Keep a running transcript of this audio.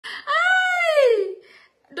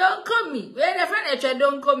Don't call me. Where the friend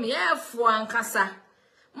don't call me. For Ankasa.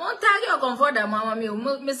 Montag your comfort, mamma me.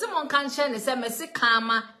 Miss Mon Canchan is a messy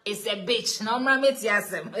karma is a bitch. No, mamma,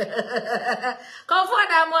 yasem.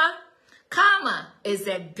 Comfort, moi. Karma is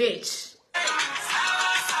a bitch.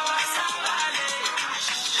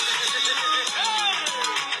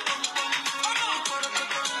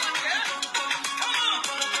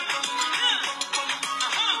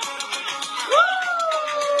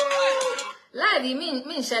 Lady,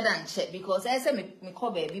 me shut and check because I said me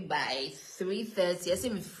call baby by 3:30. I say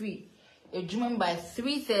me free. A dream by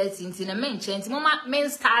 3:30 in a main change. Mama men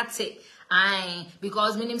started. Aye,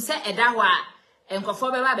 because me say edawa and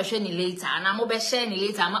conform be share ni later and I'm be share ni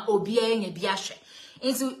later. I'm obia ni biashe.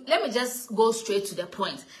 Into let me just go straight to the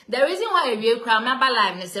point. The reason why we cry my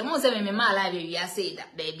live ne say mo say me ma live we say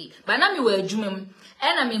that baby. But now me we adwuma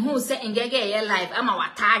and I mean who say ngege ye live ama wa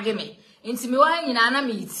tag me. Inti mi wa nyina na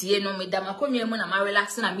mi tie no me da makonwa mu na ma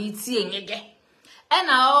relax na mi tie nyege e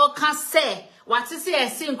na o ka say watese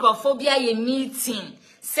esi nkrofobia ye meeting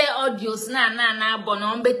say audios na abo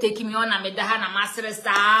no mbe take me on na me da ha na masere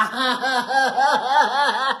sa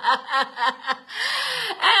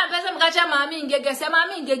pesa mkacha mami ngege se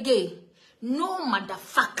mami ngege no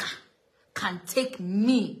motherfucker can take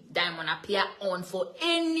me Diamond Appiah on for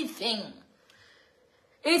anything.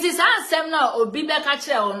 It is ansem na obi be ka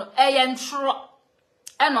kire on eyentro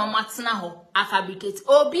e no matena ho afabricate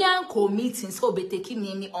obi anko meetings obi taking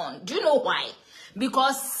me on. Do you know why?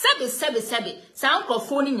 Because sebe some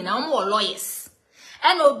microphone nyina am lawyers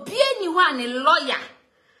and obi ani ho an lawyer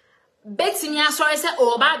betting asori say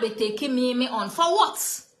oba be taking me on for what?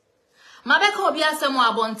 Mabeka obi asem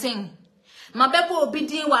wa abonten mabeka obi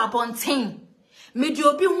din wa abonten medi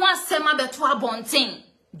obi ho asem abeto abonten.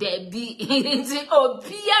 There be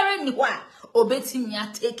obiare ni wa obetimi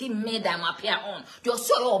a taking me Diamond Appiah on. You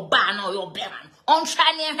so your ban or your beman on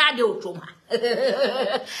shining had the otroma.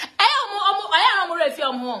 I am refi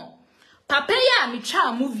home. Papa ya mi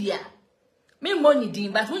cha movie. Me money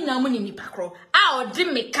din but we na money ni pakro. A odi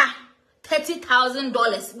meka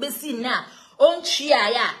 $30,000 besi na on chia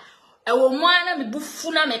ya. E wo mo ana me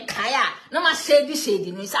bufu na me kaya na ma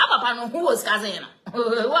shady no. Sa papa no who was cousin na.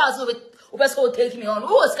 Who was with Ubesko take me on.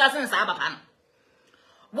 Who was casting Sabapan?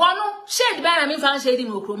 One shade by me found shading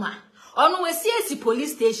Okroma. On we see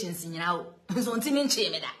police stations in now. Something in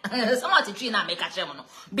Chimeda. Somewhat to China make a chemono.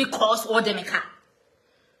 Because what they make up.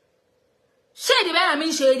 Shady by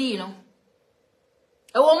me shady, you know.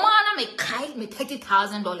 A woman make kite me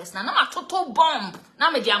 $30,000. Now I'm a total bomb.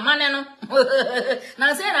 Now me dear man, no.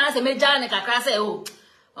 Now say I say me Janet I say oh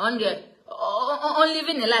on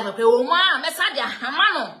living a life okay woman mesadia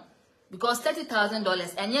hamano. Because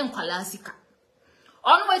 $30,000 and yen kwalansika.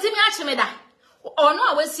 On waiting me achimeda. Or no,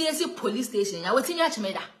 I will see police station. I waiting me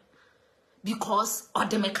achimeda. Because of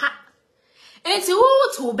the meka. Ain't you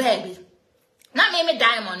too baby. Now me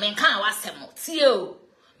Diamond, men can't was sem. Tio.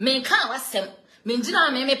 Men can't was sem. Men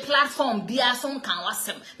jina me platform bia some can was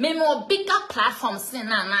sem. Me more bigger platforms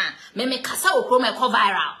na. Me kasa okro me ko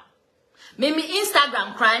viral. Me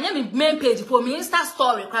Instagram cry, me main page for me Insta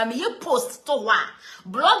story cry, me you post to wa.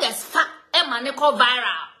 Bloggers fa e ne ko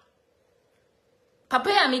viral. Papa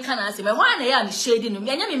ya mi kana say me ho na ya me shade no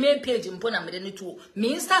me nya me main page mpo na me de to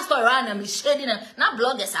me Insta story na me shade na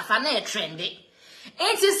bloggers afa na e trendy.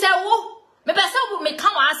 Enti say wo me be say me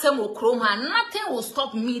kan wa asem okrom ha nothing will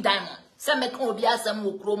stop me Diamond. Say me kan obi asem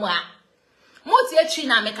okrom ha. Moti echi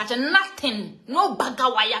na me catch nothing, no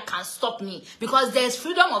bagger wire can stop me because there's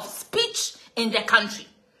freedom of speech in the country.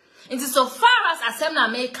 It is so far as Assembly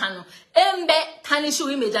American, embe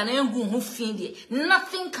tanishu image and engu hu finde.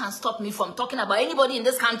 Nothing can stop me from talking about anybody in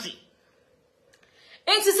this country.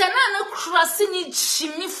 It is a na crossing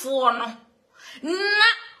chimi for no. Na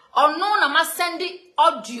or no na ma send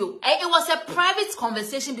audio. It was a private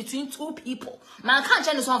conversation between two people. Man can't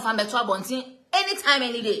change this one from beto abontin anytime,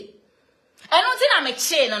 any day. I don't think I'm a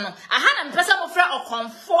chain, no. I had a person of friend or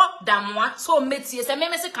comfort than what so metis a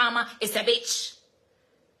meme karma is a bitch.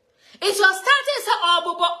 It was starting say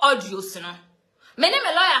all audios, you know. My name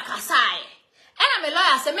is lawyer Kasai. And I'm a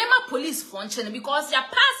lawyer, say member police function because you're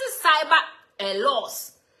passing cyber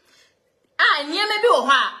laws. Ah, near maybe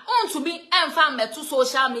on to be and to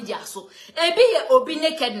social media so. A be obi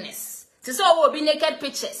nakedness. To so will be naked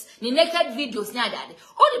pictures, ni naked videos, near daddy.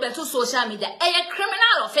 Only be to social media, a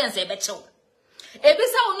criminal offense, a betcho. A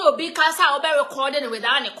bisa no be casa or be recorded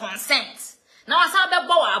without any consent. Now I saw the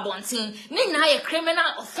bow abonting, nina a criminal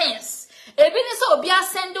offense. A business will be a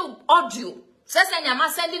send audio. Says I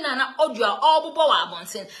am sending an audio all bow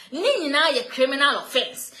abonting. Nina a criminal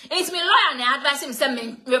offense. It's me lawyer and advice him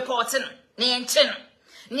send reporting. Ni china.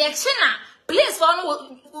 Please for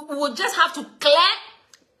will just have to clear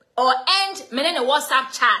or end me in the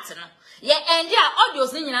WhatsApp chat no. Yeah, and yeah,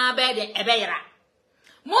 audios ni na be de ebeyra.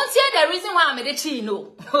 Montie the reason why I'm the chi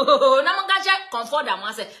no. Na mo gaje comfort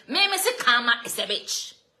am say me se kama is a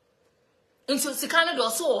bitch. Into sikano do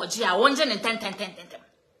so oje a wonje ne 10.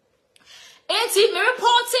 Enti me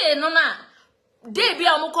report no na day bi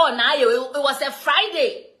am call na it was a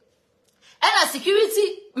Friday. And a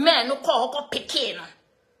security man no call pick no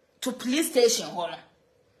to police station ho no.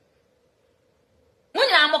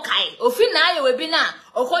 Munya amokai ofi na ye we bi na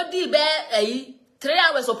okodi be 3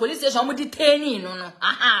 hours of police station mo detain no.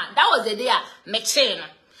 Aha, that was the day me che no.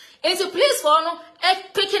 Into police for no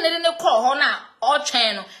picking it in the call ho na or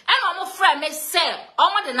twen no. And omo friend me say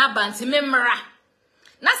omo de na banti me mra.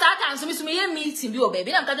 Na sa time so me ye meeting bi o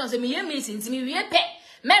baby na mka say me ye meeting ti me wie pe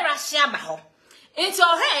me rahia ba ho. Into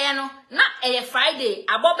her no na Friday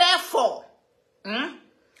abobe 4.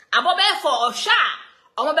 Abobe 4 osha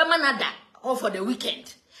omo be manada or for the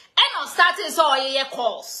weekend. And on starting so ye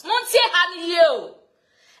calls. Montie han ye o.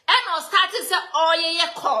 And on starting so ye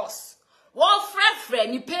calls. Wo frefre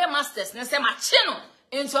ni pay masters na say ma chi no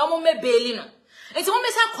into omo me baili no. Into mo me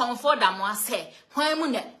say comfort da mo say hwan mu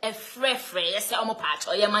na frefre ye say omo pa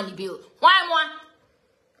cho ye ma ni bill. Hwan mo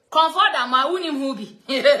comfort da ma unim hu bi.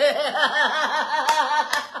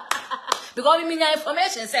 Because me na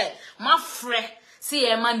information say ma frɛ see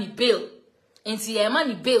ye ma ni bill. Into ye ma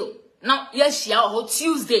ni bill. Now, yes, she are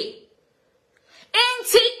Tuesday.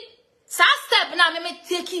 Enti, sa step na me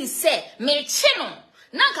take it say me chino.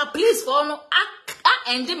 Nanka please for no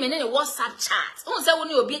and me in the WhatsApp chat. Who say when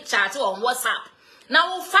you be chat on WhatsApp.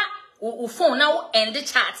 Now we phone now end the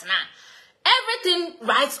chat now. Everything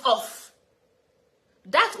writes off.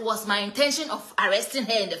 That was my intention of arresting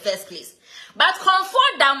her in the first place. But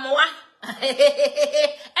comfort that more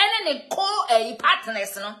and then call a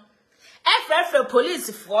partners no. Every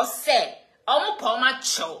police force said, "Omo poma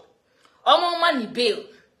cho, omo money bill."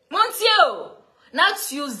 Montio, not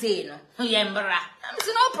Tuesday no, yembra. I'm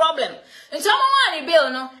no problem. And so money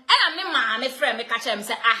bill no, and me friend me catch him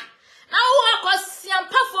say now who are siam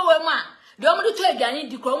pafo we ma. The omo do to aduane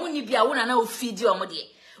di kro omo ni bia wo na na feed you omo de.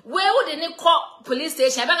 We would ni call police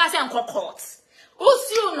station, be say call court.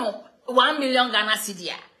 Usu no 1 million Ghana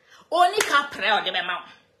cedi. Oni ka pre o de be ma.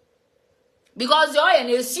 Because you're an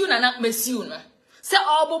issue na messiu no. Say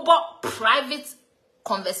all private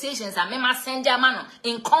conversations and me send your man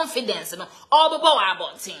in confidence no. All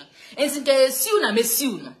about thing. And since the issue na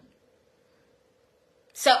messiu no.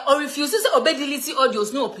 So or refuses to obey delete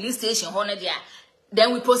audios no police station honor there.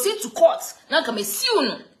 Then we proceed to court. Na ka messiu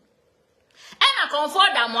no. And I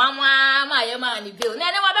comfort that my man bill.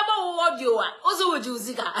 Na never be audio a. Ozo would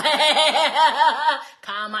use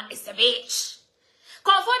Karma is a bitch.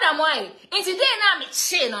 Comfort am why. In today na me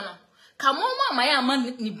che no. Come on my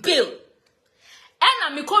man ni bill. And na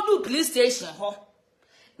me ko do police station ho.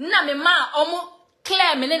 Na me ma omo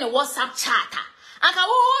clear me ne WhatsApp chat. Anka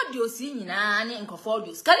wo audio si nyina ne nkofo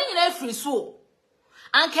audio. Kan nyina free so.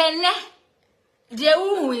 Anka ne de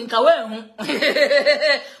wu nka we hu.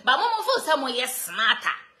 Ba mo fo say mo yes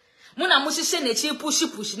smarter. Muna mo hihye na chi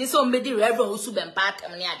push ni so mbedi reverend osu be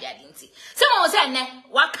mpatam ne ade ade nti se mo say ne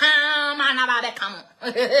waka ma na ba be kam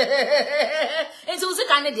enti usi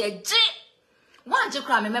kan de je wan je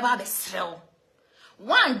kra me ba be srew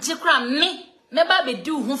wan je kra me ba be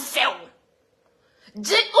du hu few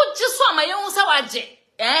je o je so ma ye hu se wa je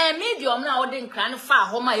medium na wo de nkra ne fa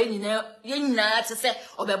ho ma ye nyina te se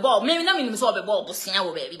obebo me na minim se obebo obosia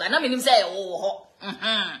wo ba bi ba na minim se ye wo ho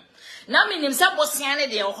na minim se bosiane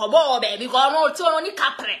de ohobo baby ko no ti oni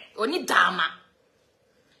kapre oni dama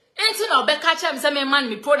enti na obeka cha me se me man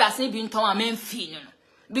me products ni bi nton a me mfi no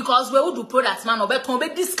because we would do products man obeton be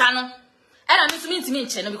diska no e na me so me ntimi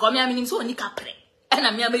nche no because me minim se oni kapre e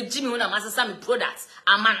na me ameji me na masesa me products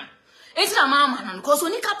ama no enti na mama no because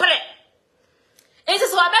oni kapre enti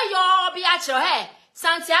so abe yo bi a chiro he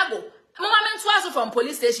Santiago mama me nto from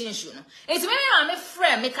police station issue no enti me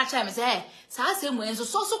friend me catch me say hey sa say mo enso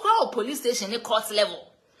so crowd police station ni court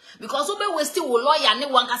level because we be waste wo lawyer ni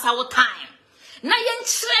wan kasa wo time na ye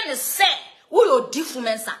nchire ne say wo your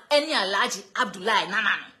differencer any Alhaji Abdullahi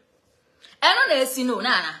Naana no eno na esi no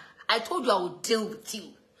Naana I told you I would deal with you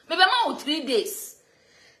me be ma 3 days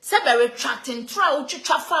say be retracting try wo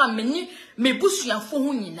twetwa fa me busuafo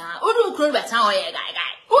hu nyina odu kro be tan o ye guy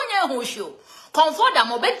onye hu hwo comfort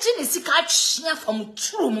am obeji ni sika twia fam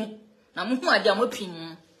turu mu na mu hu ade am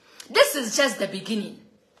pin. This is just the beginning.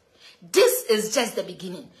 This is just the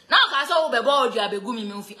beginning. Now, I saw be board you abegumi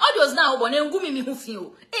mi hufi. Audios now bo na ngumi mi hufi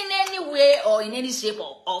o. In any way or in any shape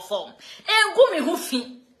or form. Ngumi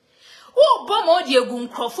hufi. wo bom odi egu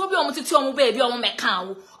nkrofo bi omtiti omo baby omo meka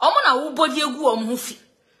wo omo na wo bodi egu omo ho fi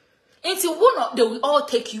nti wo no they will all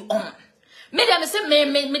take you on me dem say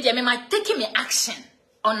me might take me action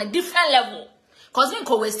on a different level cause me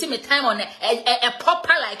go waste me time on a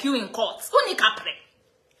proper like you in court uni capre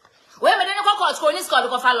we me dey court ko ni score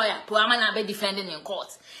go fa lawyer to am na be defending in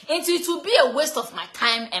court nti it will be a waste of my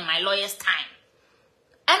time and my lawyer's time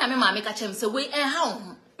and me ma make a chem say we how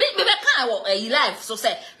me be kan wo live so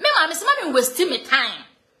say me ma me say me waste me time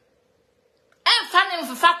and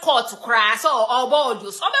fanning for court to cry so or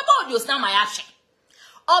audios na my action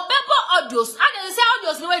obebo audios I dey say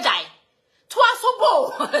audios no we jai to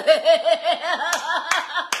asobo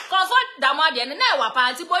comfort damade na wa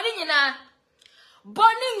party boni nyina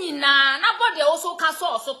na body also ka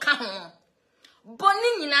so ka ho boni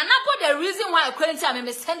nyina na body reason why currently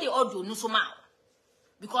me send the audio no so ma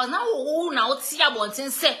because now na o tia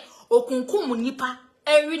bonten say okunkum nipa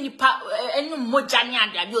ewi nipa enu moja ni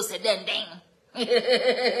ade abi o se den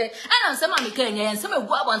ana nsema me kan yen nsema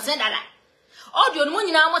gu abonten dada audio no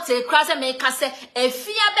nyina mo te kra se me ka se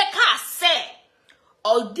afia be ka se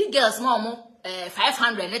all the girls mo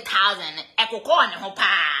 500,000 ekoko ne ho pa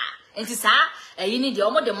enti sa yini de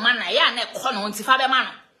omo de man na ya na ekọ no enti fa be ma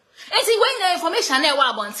no enti when the information na wa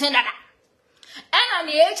abonten dada and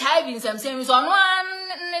the HIV in some sense on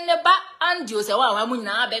one ne ba andio se wa mu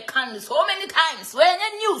nyina be kan so many times when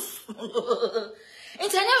news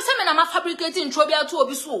it's a new seminar ma fabricating trobia to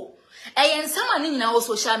obi so yen sama ni nyina wo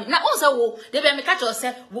social media na on say wo de be me catch you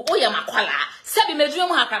say wo ye makwala se bi medwuma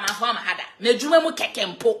mu hakramafo ama hada medwuma mu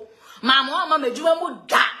kekempo ma ma medwuma mu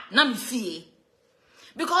da na me fie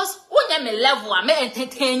because wonya me level am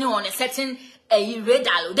entertain you on a certain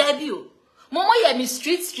radar debut momo ye me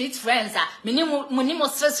street friends minimo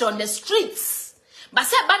stress on the streets but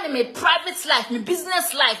say ba me private life me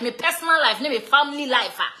business life me personal life me family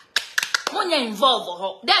life monya involve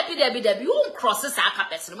ho debi you won't cross this aka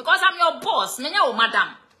person because I'm your boss menya wo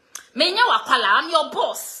madam menya wakwala I'm your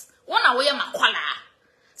boss wona wo ye makwala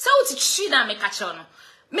so uti chi na me catch no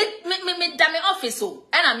me da me office o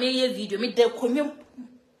na me ye video me de konwem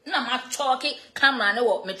na ma choke camera na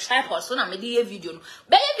wo me tripod so na me de video no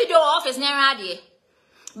be ye video office na rade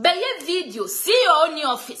be ye video see your own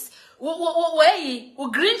office wo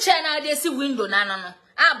green chair na dey see window na no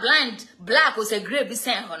blind black o say grey bi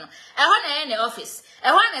sen ho no na in the office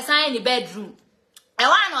na sign in the bedroom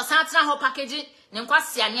na santra ho package ne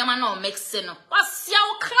nkwase anema na o mix no wasia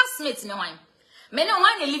wo classmate ne wan me ne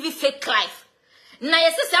wan live fake life na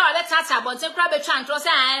yesese wa betata abonte kra betwa antro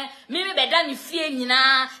say me beda ne fie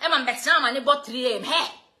nyina e ma betra ma ne bot 3am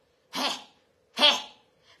he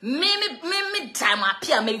me time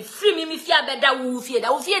Appiah me free me fie beda wo fie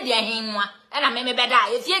da wo fie de henwa e na me beda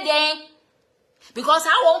e fie de because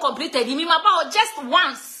I won't complete it me about just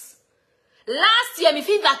once last year me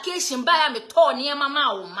fee vacation buy me tour near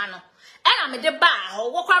mama o mano and I'm the bar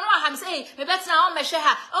or walk around ham say me better now me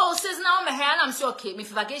share oh says now me hair and I'm so okay me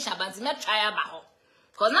vacation but me try about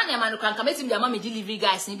because na man can come to me mama delivery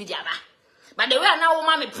guys ni bi dia ba but the way now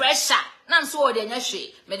mama pressure na I'm so dey nya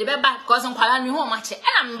hwe me the beba because nkwala ni ho ma che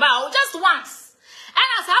and I'm ba just once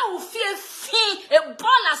and as I will feel a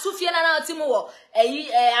ball as Sufia na timu wo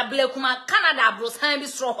ablekuma Canada brosan bi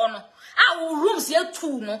sro ho no a wo rooms ye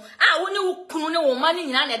two no a wo ne wo kunu ne wo mani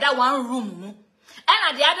nyina na da one room mu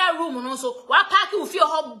and the other room no so wa park wo fie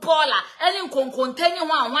ho baller any konkontani ho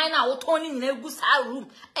anwan na wo ton ni nyina gu sa room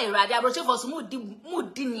rade abroche for so mu di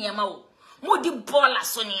niema wo mu di baller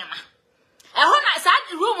so niema na sa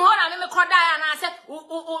room ho na me koda ya na say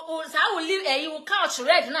sa wo live wo couch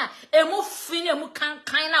red na emu fi na emu kan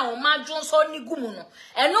na wo madwon so ni gumu no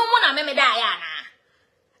mu na me da ya na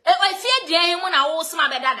wa fie de mu na wo sma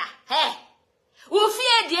be dada wo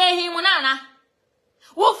fie de mu na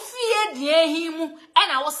wo fie de mu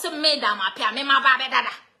na wo se me da ma Appiah me ma ba be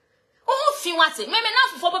dada wo fi wate me na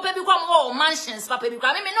fofo papa bi kwa mo mansions papa bi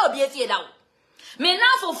kwa me na obi efie da wo me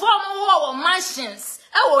na fofo mo wo mansions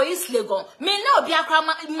ewo East Legon me na obi akra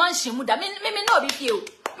mansion mu da me na obi fie o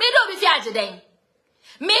me da obi fie ageden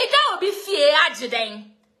me da obi fie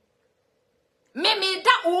ageden me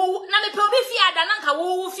da o na me pe obi fie ada na nka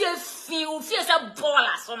wo fie se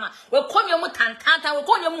baller so na we konyo mu tantanta we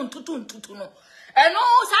konyo mu ntutu no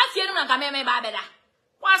sa fie no na nka me ba beda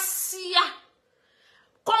wasia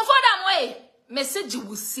comfort am way message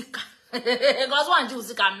wusika because one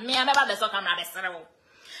wusika me ba be so camera be sere wo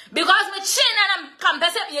because me chin and I'm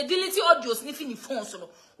campus ye delete audio sniffing the phone so no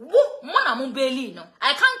wo mo na mo beli no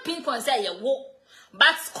I can't pinpoint say ye wo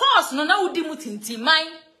but course no na wodi mu tintiman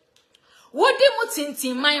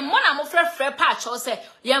mo na mo frefre patch or say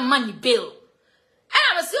ye money bill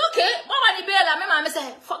And I say, okay, mama ni bela, me mama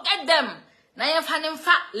say, forget them. Na ye fa ne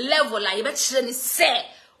fa level la ye be chire ni say,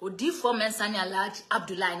 odi for mensanya large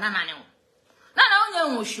Abdullah nana ne. Nana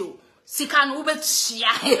onye nwosho, sika no ube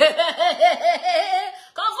chia.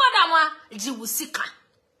 Comfort amwa, jiwu sika.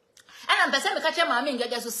 And I'm person me catch mama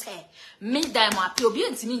ngeja so say, me die mo Appiah obi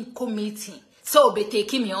ntimi nko meeting. So be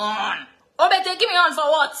taking me on. Obe taking me on for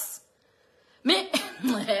what? Me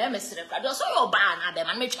me sire kwa so your ba na dem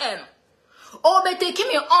and me chen. Obe taking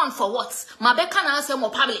me on for what? My be can answer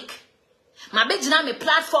more public. My be jina me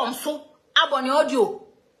platform so abone audio.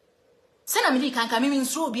 Say na me di kan me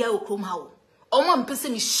nso obi a okrom ha wo. Omo mpese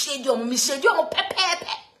me shade omo pepepe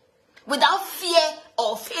without fear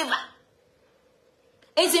or favor.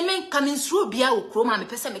 Eze me kan me nso obi a okrom me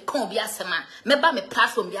pese me kan obi asema me ba me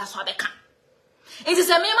platform bi aso abeka. Eze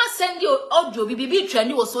se me ma send you audio bibi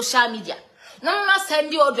trendy on social media. No ma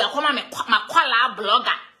send you audio akoma me makwala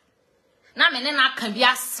blogger. Na me ne na kan bi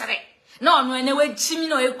asere. Na onu ene we chimi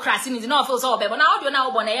no e krasi ni na ofo so obebo na audio na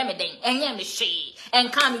obo na ye me den enye me hwe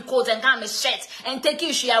and come me coat and come me shirt and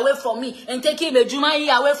taking she away from me and taking me juma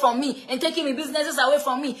away from me and taking me businesses away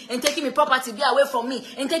from me and taking me property be away from me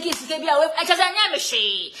and taking sike be away e chese enye me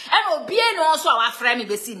hwe and obi e no so awa frɛ me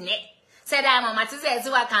besi ne said I mama ti say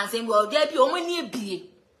wa kan say bo dia bi omo ni ebie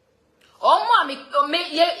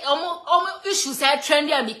omo omo issues say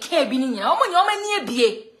trendy am ka bi ni nyina omo ni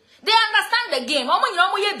ebie. They understand the game. Omo nyina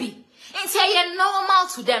omo ye bi. It's normal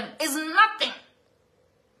to them. It's nothing.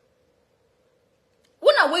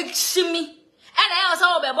 Una we chimi. And I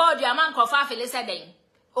also be board your man kofa fele said then.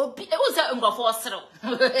 Obi e wo say ngofo osero.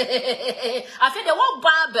 I feel the one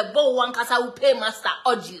bar be bo one kasa will pay master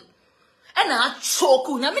audio. And I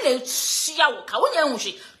choke na me na chia wo ka wonya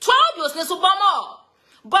nhwe. 12 years ne so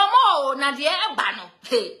bomo na de e ba no.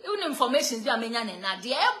 Hey, even information bi amenya ne na de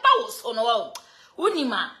e ba wo so no wo.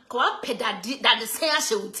 Unima kwa pedadi that the say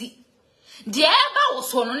ashewuti. De eba wo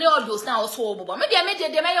so no ne audios na wo so obobo. Me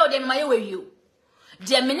de me yo de me maye we you.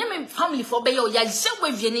 De me family for be yo ya je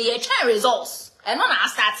we vie ne ye try results. E no na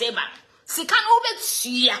start e ba. Sika no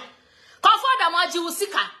betua. Comfort am agi wo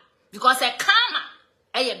sika because e karma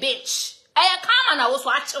e ye bitch. E ye karma na wo so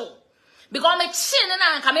achew. Because me chi ne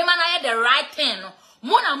na nka me ma na ye the right thing no.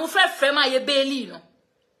 Mo na mo frefrem a ye beli no.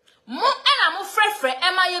 Mo ena mo frefre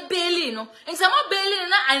ema ye beli no nse mo beli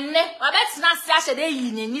na anne wa betina se ahye de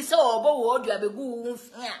yi nani se obo wo odu abegu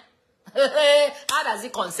mfia. How does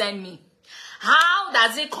it concern me? How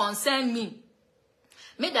does it concern me?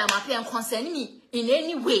 Me da Appiah concern me in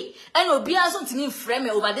any way. And obi an so ntimi frame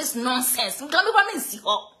me over this nonsense. Nka me kwa me nsi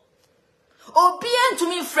ho. Obi an to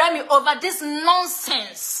me frame me over this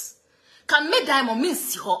nonsense. Can me da mo me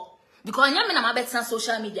nsi ho because nyame na ma betina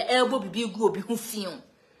social media elbow bibi gu obi hu fion.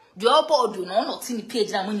 The obo do no not in the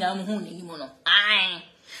page na munya mu hu ni mu no. Ai.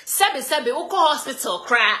 Sebe wo ko hospital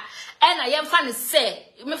cry. And I am fan say,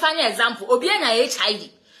 me fan example, obi anya HIV.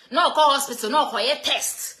 No ko hospital no ko ye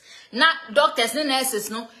test. Na doctors and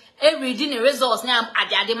nurses no reading the results na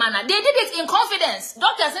ade man. They did it in confidence.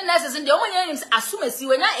 Doctors and nurses in the only assume si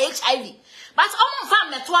we na HIV. But omo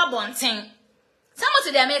fan meto abonten. Some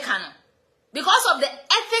of the American because of the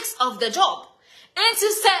ethics of the job. And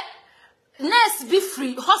to say nurse be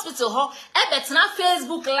free hospital ho e betina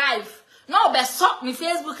Facebook live no be stop me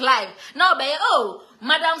Facebook live no be oh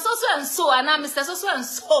madam so and so and Mr. so and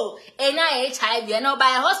so enya HIV no by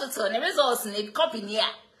hospital the results ne copy near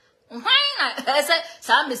why na say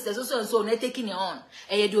some Mr. so and so na taking it on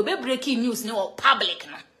e do be breaking news ne public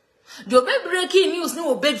no do be breaking news ne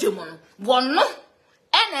bedwem no won no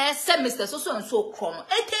e na say Mr. so and so kro no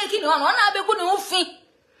e taking it on na be go ne ofin.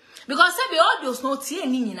 Because say the audios no tie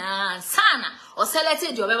ni nyina sana or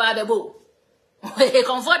selected your beba bebo.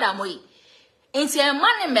 Comfort am we. Enti e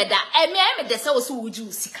man meda e me de say wo so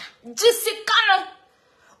wuju sika. Jisika no.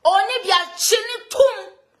 Oni bia chini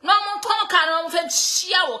tum. No mo ton ka no mo fe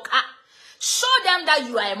chia wo ka. Show them that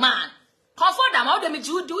you are a man. Comfort them how dem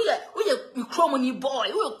you do you cromony boy,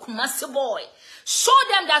 you kumase boy. Show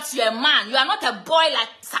them that you are a man. You are not a boy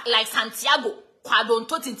like Santiago.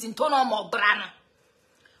 Kwadonto tintinto no mo brana.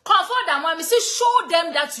 Comfort them when we say show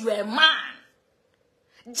them that you are a man.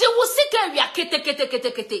 Je will see we are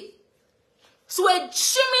kete. So a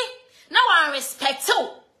Jimmy now I respect you.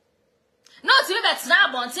 Not even that's now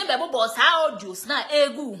bonting baby boss how juice na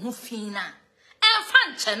egu hu fina. En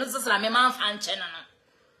fanche no so me man fanche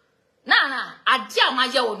na adia ma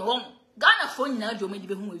ye wo no Ghana phone na do me di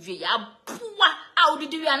be hu awie ya poa a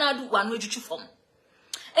odidi wi na do wa no etwitwi fom.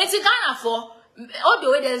 Enti Ghana for all the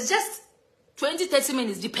way there's just 20-30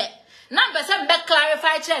 minutes depend. Now person be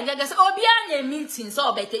clarify change. Get say obi anya meeting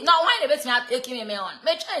so obete. Now when the bet me take me on.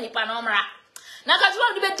 Me try ni pa no mra. Na ka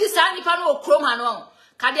juwa de be di sa nipa no okrom ha no.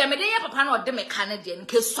 Ka de me de ye papa no de me ka ne de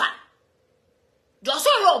nke swa. Just so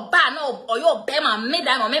your ba no or your be ma me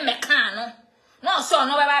da no me ka no. No so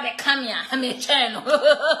no baba be come here me che no.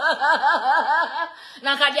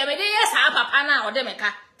 Na ka de me de ye sa papa na o de me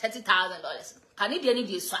ka $30,000. Can it any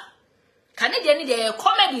this one? Can it any the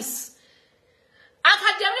comedies? I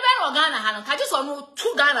can't tell me about Ghana. I just want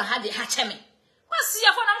two Ghana had the hatchemi. What's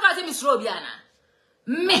your phone? I'm going to Miss Robiana.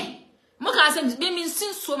 Me, Mokasem, being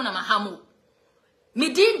since woman, I'm a hamu.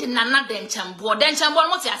 Me did the Naana Brown, then Chambo,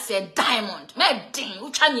 what I said, diamond, medding,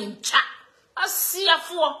 Uchanian chat. I see a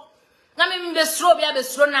four. Now, me, Miss Robia,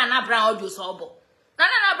 Miss Naana Brown, audio sobo.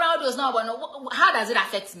 Naana Brown does not want. How does it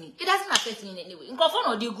affect me? It doesn't affect me in any way. In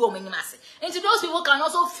Conform or do you go, Minimasi? And to those people can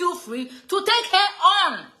also feel free to take her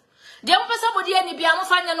on. The other somebody any be amo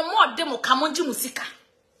fanya no more demo kamunji musika.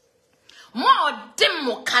 More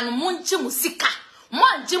demo kan munji musika.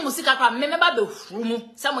 More ji musika kwa memeba be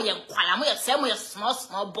frumu. Some of them kwala mo some of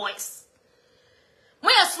small boys. Mo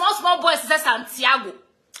small boys is Santiago.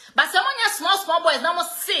 But some of small boys now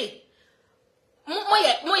must say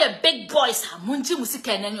mo big boys ha munji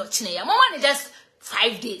musika na nyo chine ya. Mo man just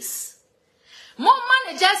 5 days. Mo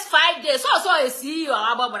man just 5 days. So I see you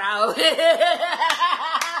ababra.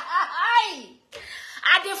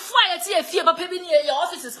 I defy a fear, but maybe near your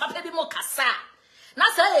offices, Papa be more cassa. Now,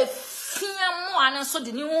 say, fear more, and so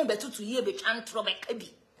the new better to hear be can't throw back.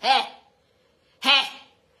 Hey,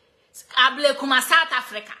 I blame Kuma South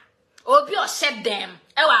Africa. Oh, be or shed them.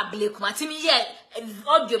 Oh, I blame Kuma Timmy, yeah,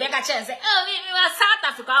 audio back a chance. Oh, we are South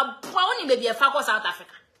Africa, only maybe a fuck South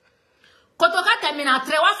Africa. Kotoka termina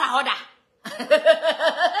trewa fa hoda.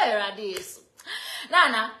 Radis.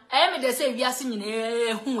 Nana, I am the same. We are singing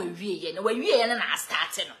who we ye, and we and I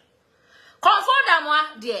started. Comfort damwa,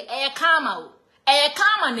 dear, karma,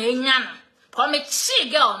 yan. Come a she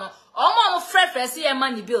girl, no, almost fresh, see a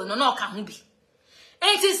money bill, no, can be.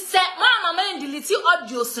 It is set, Mamma, man, delete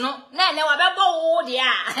audios, no, Nana, oh,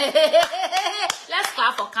 dear. Let's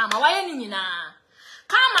clap for karma. Why any na?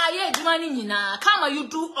 Karma, ye, money, nina. Karma, you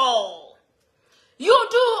do all. You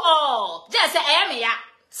do all. Just say, I am ya.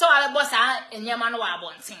 So I boss and Yamano are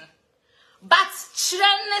wanting. But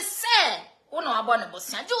Chirene say, oh no, abominable,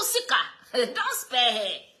 don't spare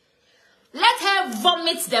her. Let her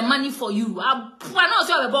vomit the money for you. I not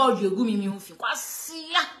sure about you, Gumi Mufi.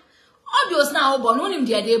 Quasia. Audios now, but no name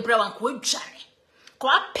dear day, brown and quit Johnny.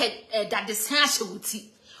 Quite pet that the sash would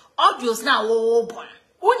see. Audios now, oh, born.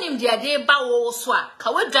 Unim dear day, bow, swap.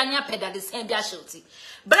 Kawa Jania pet that the same dashuti.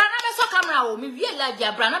 But I never saw camera. Me realize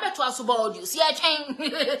your brand never to us about audio. See, I change.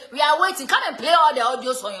 We are waiting. Come and play all the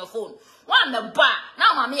audios on your phone. One the bar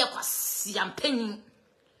now, mommy, see I'm penning.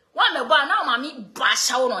 One the bar now, mommy,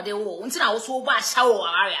 bash out on the wall. Until I also bash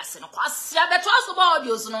out areas and quasi better us about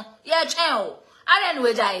audios. No, yeah, channel. I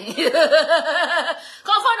anyway die.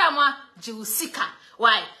 Come for them, Jusika.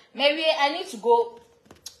 Why? Maybe I need to go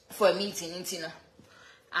for a meeting.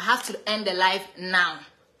 I have to end the live now.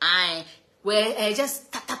 Where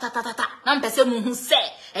just ta. Nam pese mu hu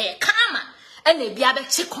say kama ene bia be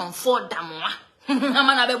chi comfort damwa.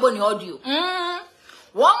 Ama na be boni audio.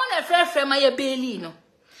 Wo mo na frefre ma ye beli no.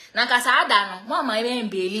 Na ka sa ada no, mo ma ye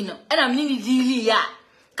beli no. E na mni dili ya.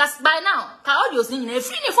 Cause by now, ka audio ni na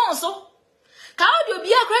free ni phone so. Ka audio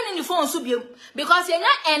bia kra ni phone so biem because ye nya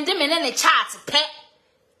end me ne chat pe.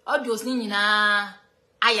 Audio ni na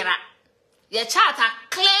ayera. Ye chat a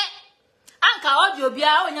clear. Anka audio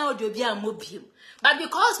bia onya audio bia mobile. But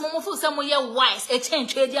because momo feel some way wise, a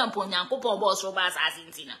change trade and ponya coupon boss robbers as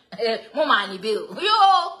intina. Momani bill.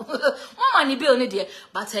 Yo, Momani bill, ni dear.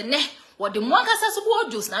 But ne, what the monka says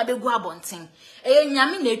about juice now be go abonting.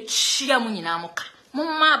 Yamine chia muninamoka.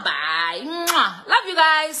 Mama bye. Love you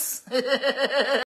guys.